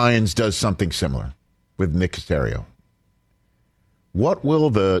say Ryans does something similar with Nick Caserio. What will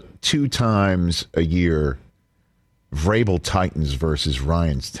the 2 times a year Vrabel Titans versus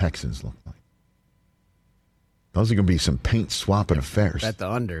Ryans Texans look like? Those are going to be some paint swapping affairs. Bet the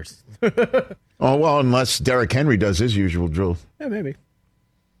unders. Oh, well, unless Derrick Henry does his usual drill. Yeah, maybe.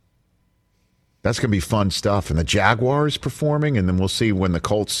 That's going to be fun stuff. And the Jaguars performing, and then we'll see when the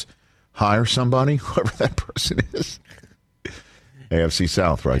Colts hire somebody, whoever that person is. AFC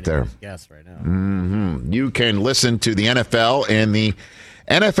South right there. Yes, right now. Mm-hmm. You can listen to the NFL in the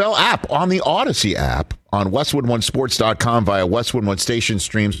NFL app, on the Odyssey app, on WestwoodOneSports.com via Westwood One Station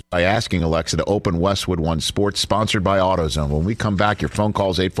Streams by asking Alexa to open Westwood One Sports, sponsored by AutoZone. When we come back, your phone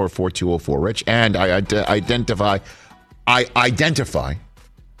calls 844-204-RICH, and I identify, that's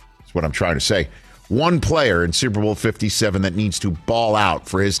what I'm trying to say, one player in Super Bowl 57 that needs to ball out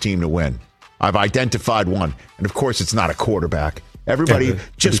for his team to win. I've identified one, and of course it's not a quarterback. Everybody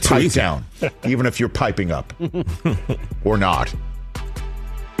just pipe down, even if you're piping up or not.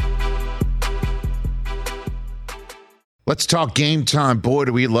 Let's talk Game Time. Boy,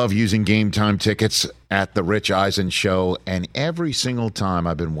 do we love using Game Time tickets at the Rich Eisen Show. And every single time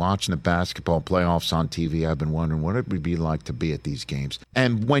I've been watching the basketball playoffs on TV, I've been wondering what it would be like to be at these games.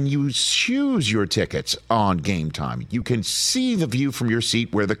 And when you choose your tickets on Game Time, you can see the view from your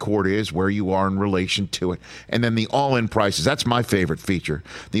seat where the court is, where you are in relation to it. And then the all-in prices. That's my favorite feature.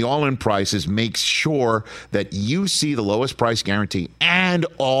 The all-in prices makes sure that you see the lowest price guarantee and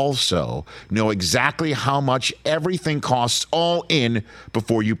also know exactly how much everything costs all in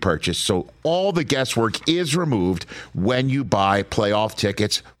before you purchase. So all the guesswork is removed when you buy playoff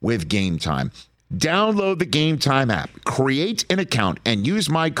tickets with Game Time. Download the Game Time app, create an account, and use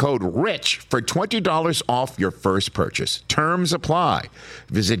my code RICH for $20 off your first purchase. Terms apply.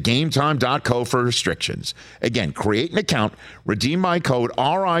 Visit GameTime.co for restrictions. Again, create an account, redeem my code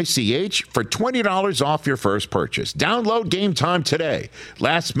RICH for $20 off your first purchase. Download Game Time today.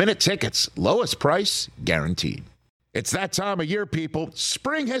 Last minute tickets, lowest price guaranteed. It's that time of year, people.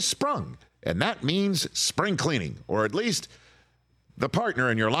 Spring has sprung, and that means spring cleaning, or at least the partner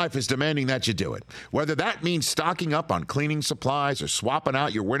in your life is demanding that you do it. Whether that means stocking up on cleaning supplies or swapping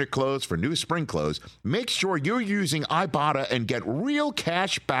out your winter clothes for new spring clothes, make sure you're using Ibotta and get real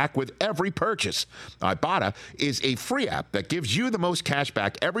cash back with every purchase. Ibotta is a free app that gives you the most cash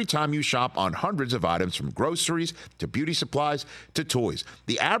back every time you shop on hundreds of items, from groceries to beauty supplies to toys.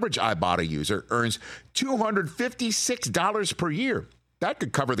 The average Ibotta user earns $256 per year. That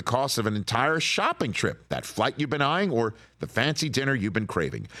could cover the cost of an entire shopping trip, that flight you've been eyeing, or the fancy dinner you've been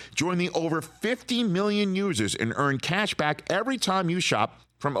craving. Join the over 50 million users and earn cash back every time you shop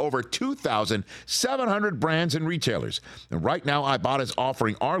from over 2,700 brands and retailers. And right now, Ibotta is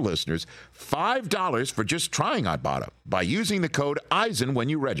offering our listeners $5 for just trying Ibotta by using the code EISEN when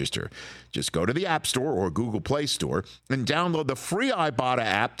you register. Just go to the App Store or Google Play Store and download the free Ibotta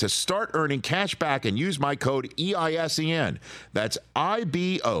app to start earning cash back and use my code EISEN. That's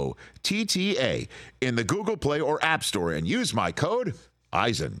IBOTTA in the Google Play or App Store and use my code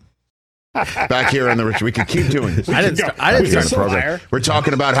EISEN. Back here on the Rich, we could keep doing this. I didn't start the program. We're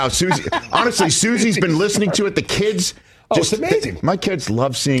talking about how Susie's been listening to it. The kids, it's amazing. My kids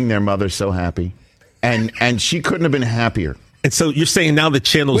love seeing their mother so happy, and she couldn't have been happier. And so you're saying now the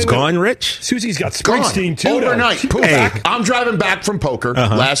channel's gone, Rich? Susie's got Springsteen too. Overnight. Hey. I'm driving back from poker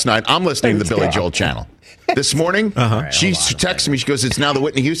last night. I'm listening to the Billy Joel channel. This morning, she texted me. She goes, "It's now the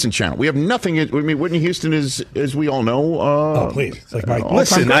Whitney Houston channel." We have nothing. I mean, Whitney Houston is, as we all know. Please. It's like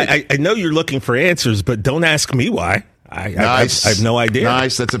listen, I know you're looking for answers, but don't ask me why. I have no idea.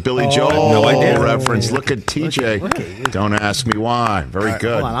 Nice. That's a Billy Joel no idea. reference. Look at TJ. Don't ask me why. Very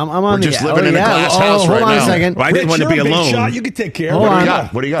good. Hold on. I'm on We're just living in a glass house right now. Hold on a second. Well, I didn't want to be alone. Shot, you can take care of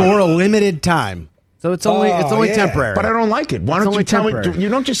it. What do you got? For a limited time. So it's only temporary. But I don't like it. Why don't you tell me? You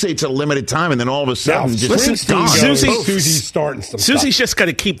don't just say it's a limited time and then all of a sudden just gone. Susie's starting some Susie's just got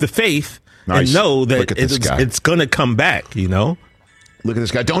to keep the faith and know that it's going to come back, you know? Look at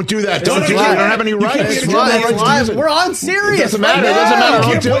this guy. Don't do that. Don't do that. You don't have any rights. We're on Sirius. It doesn't matter. It doesn't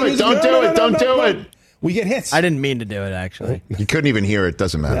matter. Don't do it. Don't do it. We get hits. I didn't mean to do it, actually. You couldn't even hear it.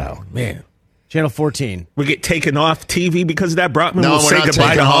 Doesn't matter. No, man. Channel 14. We get taken off TV because of that, Brockman? No, we'll say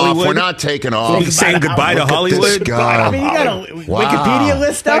goodbye to Hollywood. We're not taking off. We'll be saying goodbye to Hollywood. I mean, you got a Wikipedia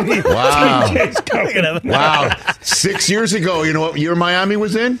list up? Wow. 6 years ago, you know what year Miami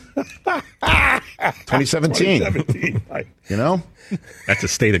was in? 2017. You know? That's a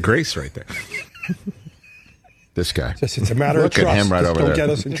state of grace right there. This guy. It's a matter of trust. Look at him right over there. Don't get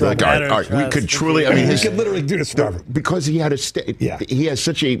us in trouble. We could truly. I mean, we could literally do this forever because he had he has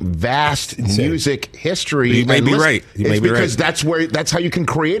such a vast music history. You may be right. Because that's how you can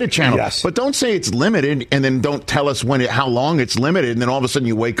create a channel. Yes. But don't say it's limited and then don't tell us how long it's limited, and then all of a sudden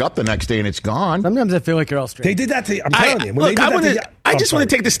you wake up the next day and it's gone. Sometimes I feel like you're all straight. They did that to you. I'm telling you. Look, I just want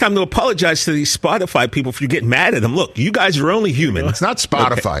to take this time to apologize to these Spotify people for getting mad at them. Look, you guys are only human. It's not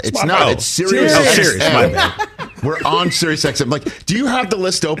Spotify. Okay. It's not. It's Sirius. My bad. We're on Sirius XM. Like, do you have the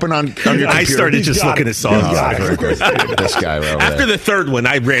list open on your computer? I started just looking at songs. This guy right over After there. the third one,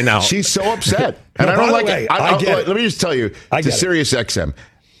 I ran out. She's so upset. And I don't like it. Let me just tell you, to Sirius XM,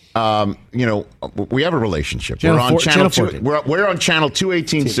 we have a relationship. We're on channel 2. We're on channel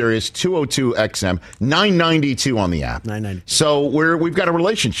 218 Sirius, 202 XM, 992 on the app. 992. So we've got a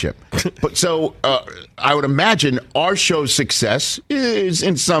relationship. But so I would imagine our show's success is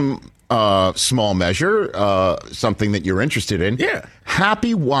in some small measure something that you're interested in. Yeah.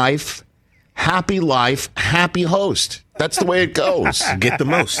 Happy wife, happy life, happy host. That's the way it goes. Get the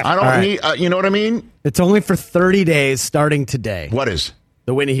most. I don't need. You know what I mean? It's only for 30 days starting today. What is?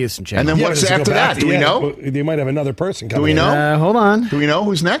 The Whitney Houston channel. And then what's after that? Do we know? They might have another person coming. Do we know? Hold on. Do we know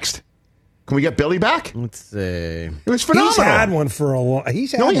who's next? Can we get Billy back? Let's see. It was phenomenal. He's had one for a long.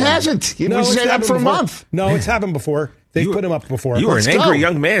 No, he hasn't. He was had for a month. No, it's happened before. They put him up before. You are an angry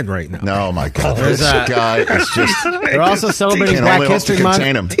young man right now. No, my God. This guy is just... They're also celebrating Black History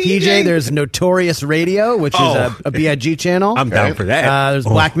Month. TJ, there's Notorious Radio, which is a BIG channel. I'm down for that. There's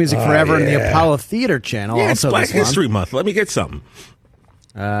Black Music Forever and the Apollo Theater channel. Yeah, also it's Black History Month. Let me get something.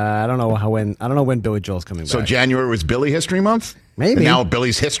 I don't know when Billy Joel's coming back. So January was Billy History Month? Maybe. And now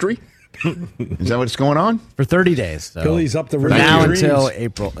Billy's History? Is that what's going on? For 30 days. So. Billy's up the For now until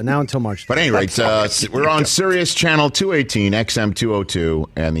April. Now until March. But at any rate, we're on Sirius Channel 218, XM 202,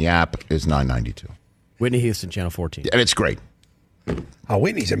 and the app is 992. Whitney Houston, Channel 14. And it's great. Oh,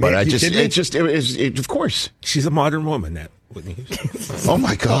 Whitney's But amazing. of course. She's a modern woman, that Whitney Houston. Oh,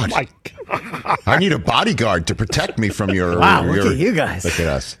 my God. Oh, my God. I need a bodyguard to protect me from your... Wow, look at you guys. Look at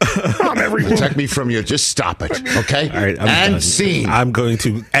us. I'm everyone. Protect me from your... Just stop it, okay? All right, and done. scene. I'm going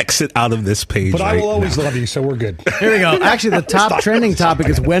to exit out of this page. But I will always now. love you, so we're good. Here we go. Actually, the top trending topic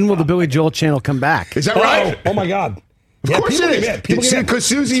is when will the Billy Joel channel come back? Is that right? Oh, my God. Of course it is. Because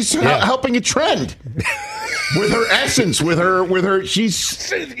Susie's helping it trend. With her essence, with her, she's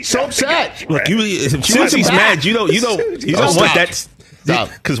so upset. Look, if Susie's mad, you don't want that.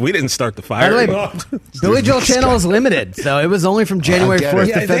 Because we didn't start the fire. By the way, Billy Joel channel is limited, so it was only from January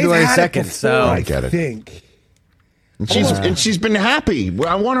 4th to February 2nd. So I get it. And she's been happy.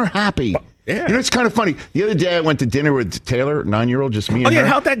 I want her happy. Yeah. You know, it's kind of funny. The other day I went to dinner with Taylor, 9-year-old, just me and her.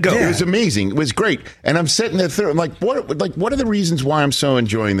 How'd that go? It was amazing. It was great. And I'm sitting there, I'm like, what are the reasons why I'm so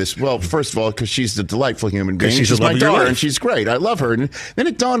enjoying this? Well, first of all, because she's a delightful human being. She's my daughter, and she's great. I love her. And then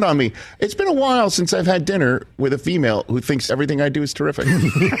it dawned on me, it's been a while since I've had dinner with a female who thinks everything I do is terrific.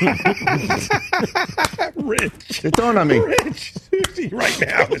 Rich. It dawned on me. Rich. Susie right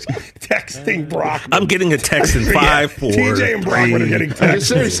now is texting Brock. I'm getting a text in 5, 4, TJ and Brockman are getting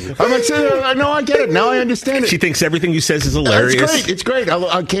texts. I'm like, no, I get it. Now I understand it. She thinks everything you says is hilarious. It's great.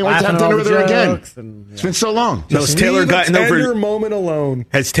 I can't wait to have dinner with her again. It's been so long. No, has Taylor gotten over moment alone?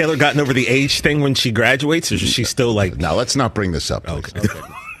 Has Taylor gotten over the age thing when she graduates, or is she still like? No, let's not bring this up. Okay.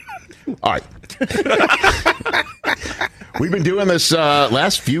 All right. We've been doing this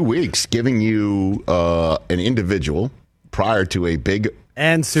last few weeks, giving you an individual prior to a big.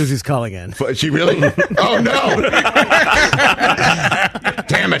 And Susie's calling in. Is she really? Oh, no.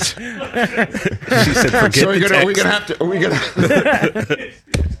 Damn it. She said, forget Are we going to.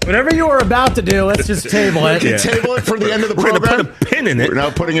 Whatever you were about to do, let's just table it. Table it for the end of the program. We're going to put a pin in it. We're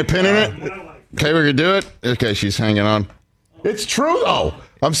now putting a pin in it. Okay, we're going to do it. Okay, she's hanging on. It's true, though.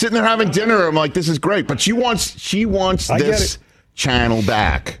 I'm sitting there having dinner. I'm like, this is great. But she wants this channel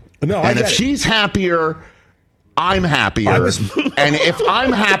back. No, and if she's happier, I'm happier. And if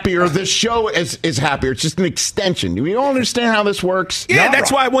I'm happier, this show is happier. It's just an extension. Do you all understand how this works? Yeah,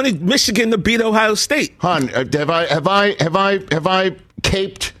 that's why I wanted Michigan to beat Ohio State. Hon, have I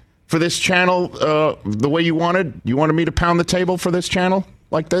caped for this channel the way you wanted? You wanted me to pound the table for this channel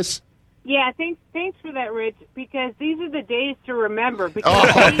like this? Yeah, thanks for that, Rich, because these are the days to remember. That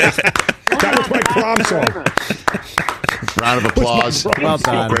was my prom song. Round of applause. Well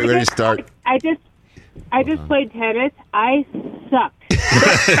done. Great way to start. I just played tennis. I sucked.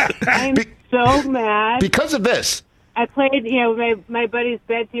 I'm so mad. Because of this. I played, my buddies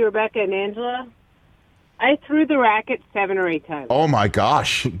Betsy, Rebecca, and Angela. I threw the racket 7 or 8 times. Oh, my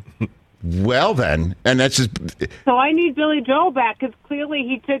gosh. Well, then. And that's just... So I need Billy Joel back, because clearly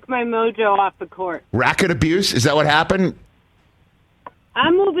he took my mojo off the court. Racket abuse? Is that what happened?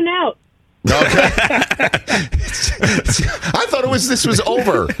 I'm moving out. Okay. I thought this was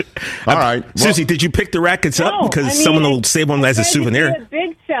over. All right. Well, Susie, did you pick the rackets up? Because someone will save one as a souvenir. I tried to be a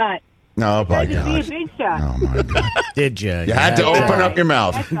big shot. No, by God. God. Be a big shot. Oh, my God. Did you? You had to open up your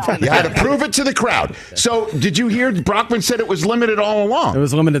mouth. You had to prove it to the crowd. So, did you hear Brockman said it was limited all along? It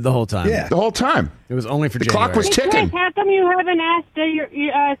was limited the whole time. Yeah. The whole time. It was only for the January. clock was ticking. How come you haven't asked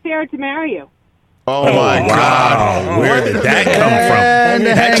Sarah to marry you? Oh, my God. Where did that come from?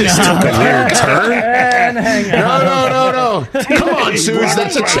 That just took a weird turn. No. Come on, Suze.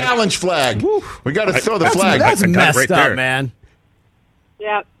 That's a challenge flag. We got to throw the flag. That's messed right up, there. man.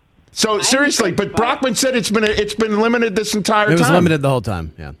 Yep. So, seriously, but Brockman said it's been limited this entire time. It was limited the whole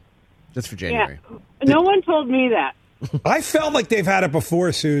time, yeah. Just for January. Yeah. No one told me that. I felt like they've had it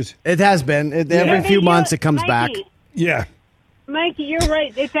before, Suze. It has been. Every few months it comes back. Yeah. Mikey, you're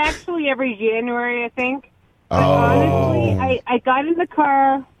right. It's actually every January, I think. But honestly, I got in the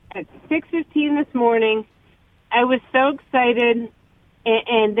car at 6:15 this morning. I was so excited,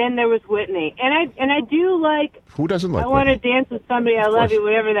 and then there was Whitney. And I do like... Who doesn't like I want to dance with somebody, I love you,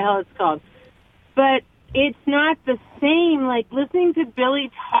 whatever the hell it's called. But it's not the same, like listening to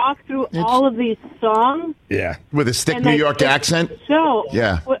Billy talk through all of these songs. Yeah. With a thick New York accent? So,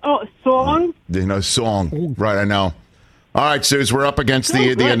 yeah. Songs? Song. Right, I know. All right, Suze, we're up against the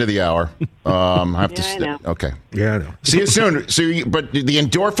end of the hour. I have I know. Okay. Yeah, I know. See you soon. But the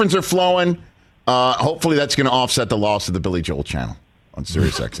endorphins are flowing. Hopefully that's going to offset the loss of the Billy Joel channel on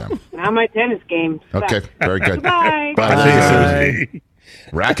Sirius XM. Now my tennis game. Okay, very good. Bye. Bye.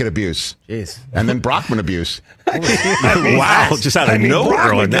 Racket abuse. Jeez. And then Brockman abuse. Wow, just out of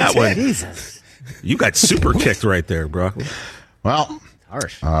nowhere on that one. Jesus. You got super kicked right there, Brockman. Well,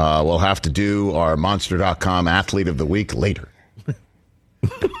 harsh. We'll have to do our Monster.com Athlete of the Week later.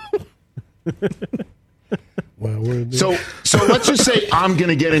 So let's just say I'm going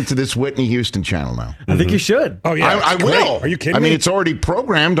to get into this Whitney Houston channel now. I think you should. Oh, yeah. I will. Are you kidding me? I mean, it's already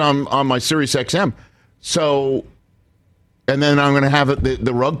programmed on my Sirius XM. So, and then I'm going to have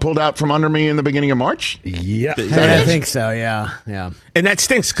the rug pulled out from under me in the beginning of March? Yeah. I think so, yeah. And that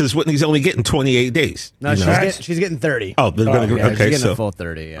stinks because Whitney's only getting 28 days. No, she's getting 30. Oh, they're going to she's getting so a full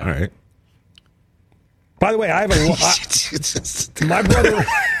 30, yeah. All right. By the way, I have my brother...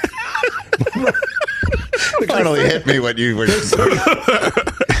 Finally hit me what you were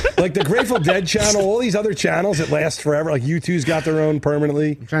like the Grateful Dead channel, all these other channels that last forever. Like U2's got their own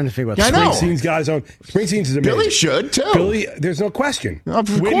permanently. I'm trying to figure out Springsteen's got his own. Springsteen's is amazing. Billy should too. Billy, there's no question.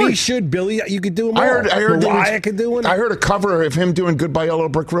 Whitney course. should. Billy, you could do them all. I heard Mariah could do one. I heard a cover of him doing Goodbye Yellow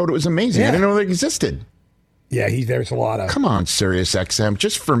Brick Road. It was amazing. Yeah. I didn't know they existed. Yeah, there's a lot of. Come on, Sirius XM,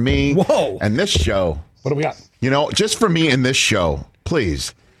 just for me. Whoa. And this show. What do we got? Just for me and this show,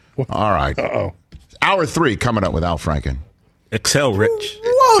 please. All right. Uh-oh. Hour 3 coming up with Al Franken. Excel, Rich.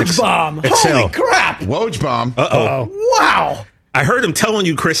 Woj bomb! Excel. Holy crap! Woj bomb. Uh-oh. Wow! I heard him telling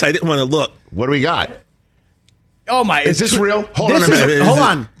you, Chris. I didn't want to look. What do we got? Oh my! Is this real? Hold on a minute. Hold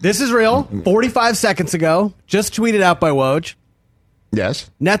on. This is real. 45 seconds ago, just tweeted out by Woj. Yes.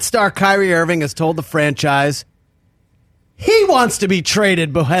 Net star Kyrie Irving has told the franchise he wants to be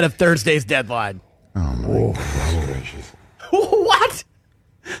traded ahead of Thursday's deadline. Oh my gracious! What?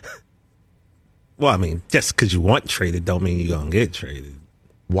 Well, I mean, just because you want traded don't mean you're going to get traded.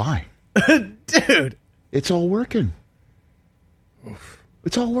 Why? Dude. It's all working.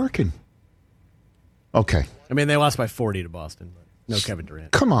 It's all working. Okay. I mean, they lost by 40 to Boston, but no Kevin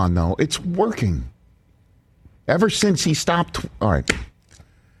Durant. Come on, though. It's working. Ever since he stopped. All right.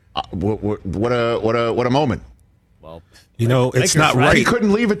 What a moment. Well, it's not right. He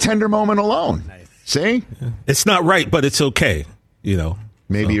couldn't leave a tender moment alone. Nice. See? Yeah. It's not right, but it's okay.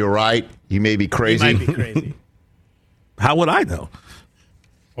 Maybe you're right. You may be crazy. He might be crazy. How would I know?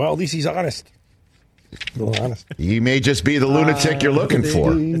 Well, at least he's honest. A little honest. He may just be the lunatic you're looking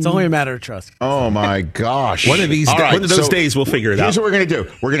for. It's only a matter of trust. Oh, my gosh. One of those days, we'll figure it out. Here's what we're going to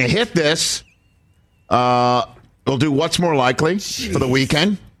do. We're going to hit this. We'll do What's More Likely for the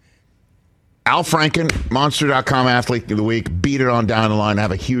weekend. Al Franken, Monster.com Athlete of the Week. Beat it on down the line.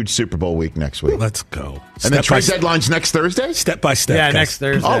 Have a huge Super Bowl week next week. Let's go. And then trade deadline's next Thursday? Step by step. Yeah, guys. next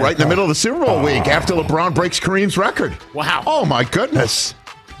Thursday. Oh, right in the middle of the Super Bowl week after LeBron breaks Kareem's record. Wow. Oh, my goodness.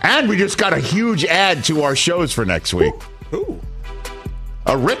 And we just got a huge ad to our shows for next week. Ooh.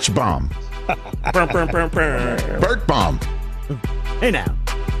 A Rich bomb. Bert bomb. Hey, now.